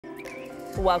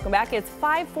Welcome back. It's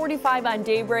 5:45 on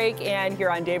Daybreak, and here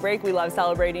on Daybreak, we love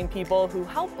celebrating people who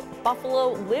help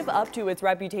Buffalo live up to its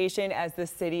reputation as the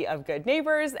city of good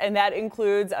neighbors, and that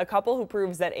includes a couple who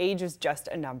proves that age is just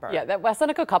a number. Yeah, that West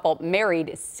Seneca couple,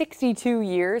 married 62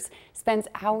 years, spends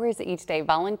hours each day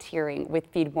volunteering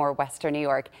with FeedMore Western New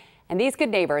York. And these good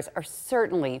neighbors are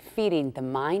certainly feeding the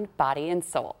mind, body, and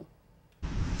soul.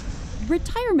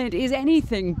 Retirement is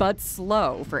anything but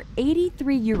slow for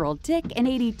 83-year-old Dick and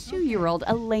 82-year-old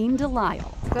Elaine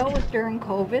DeLisle. That was during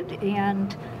COVID,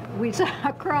 and we saw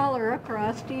a crawler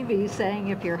across TV saying,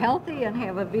 if you're healthy and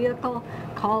have a vehicle,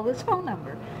 call this phone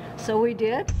number. So we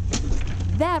did.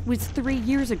 That was 3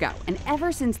 years ago, and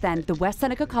ever since then, the West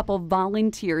Seneca couple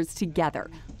volunteers together,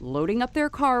 loading up their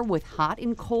car with hot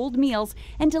and cold meals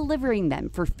and delivering them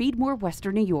for FeedMore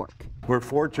Western New York. We're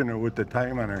fortunate with the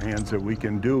time on our hands that we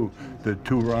can do the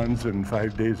 2 runs in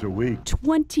 5 days a week.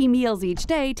 20 meals each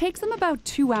day takes them about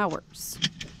 2 hours.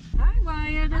 Hi,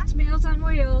 Wyatt. It's Meals on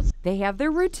Wheels. They have their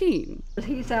routine.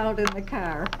 He's out in the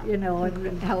car,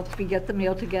 and helps me get the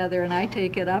meal together, and I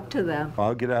take it up to them.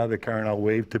 I'll get out of the car and I'll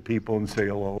wave to people and say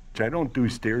hello. I don't do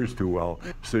stairs too well,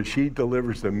 so she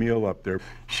delivers the meal up there.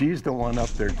 She's the one up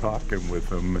there talking with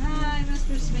them. Hi,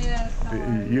 Mr. Smith. How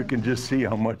are you? You can just see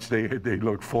how much they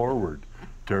look forward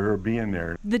to her being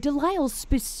there. The DeLisles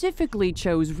specifically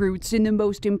chose routes in the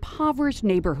most impoverished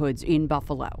neighborhoods in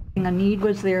Buffalo. A need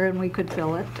was there and we could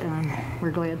fill it, and we're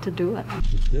glad to do it.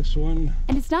 This one.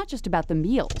 And it's not just about the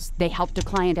meals. They helped a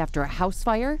client after a house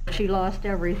fire. She lost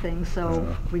everything,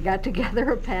 so we got together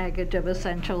a package of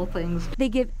essential things. They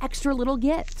give extra little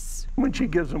gifts. When she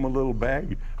gives them a little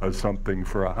bag of something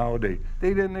for a holiday,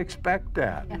 they didn't expect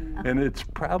that. And it's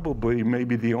probably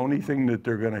maybe the only thing that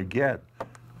they're going to get.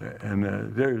 And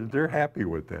they're happy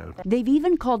with that. They've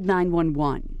even called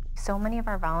 911. So many of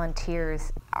our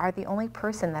volunteers are the only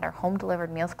person that our home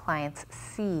delivered meals clients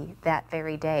see that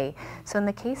very day. So in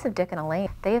the case of Dick and Elaine,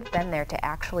 they have been there to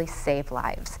actually save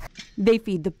lives. They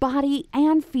feed the body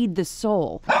and feed the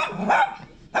soul.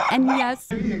 And yes,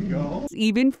 There you go.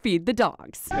 even feed the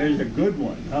dogs. There's a good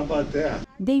one. How about that?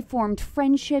 They formed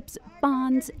friendships,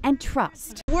 bonds, and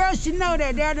trust. The world should know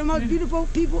that they're the most beautiful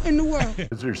people in the world.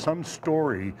 Is there some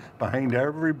story behind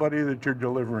everybody that you're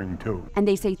delivering to? And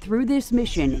they say through this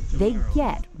mission, they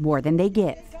get more than they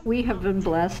give. We have been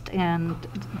blessed, and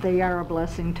they are a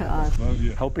blessing to us.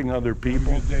 Helping other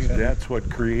people, that's what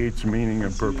creates meaning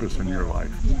and purpose in your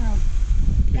life.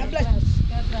 God bless.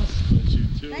 God bless.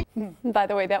 By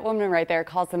the way, that woman right there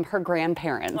calls them her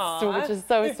grandparents, which is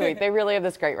so sweet. They really have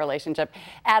this great relationship.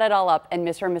 Add it all up, and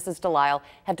Mr. and Mrs. DeLisle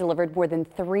have delivered more than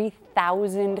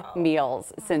 3,000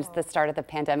 meals since the start of the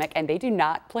pandemic, and they do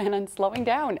not plan on slowing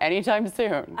down anytime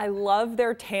soon. I love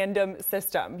their tandem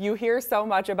system. You hear so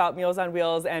much about Meals on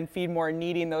Wheels and FeedMore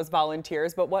needing those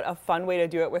volunteers, but what a fun way to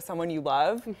do it with someone you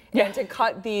love and to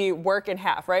cut the work in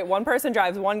half, right? One person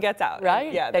drives, one gets out.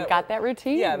 Right? Yeah, They've got that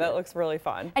routine. Yeah, that looks really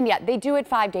fun. And yeah, they do it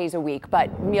 5 days a week,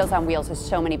 but Meals on Wheels has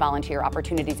so many volunteer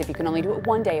opportunities. If you can only do it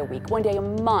 1 day a week, 1 day a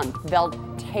month, they'll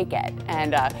take it.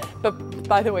 And but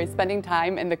by the way, spending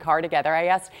time in the car together, I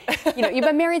asked, you've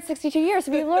been married 62 years.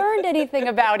 Have you learned anything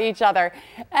about each other?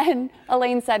 And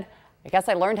Elaine said, I guess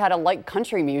I learned how to like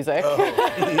country music.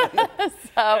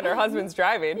 And her husband's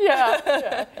driving.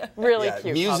 Yeah. Really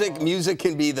cute. Music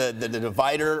can be the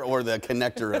divider or the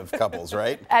connector of couples,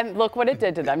 right? And look what it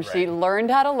did to them. She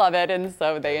learned how to love it, and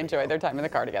so they enjoy their time in the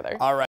car together. All right.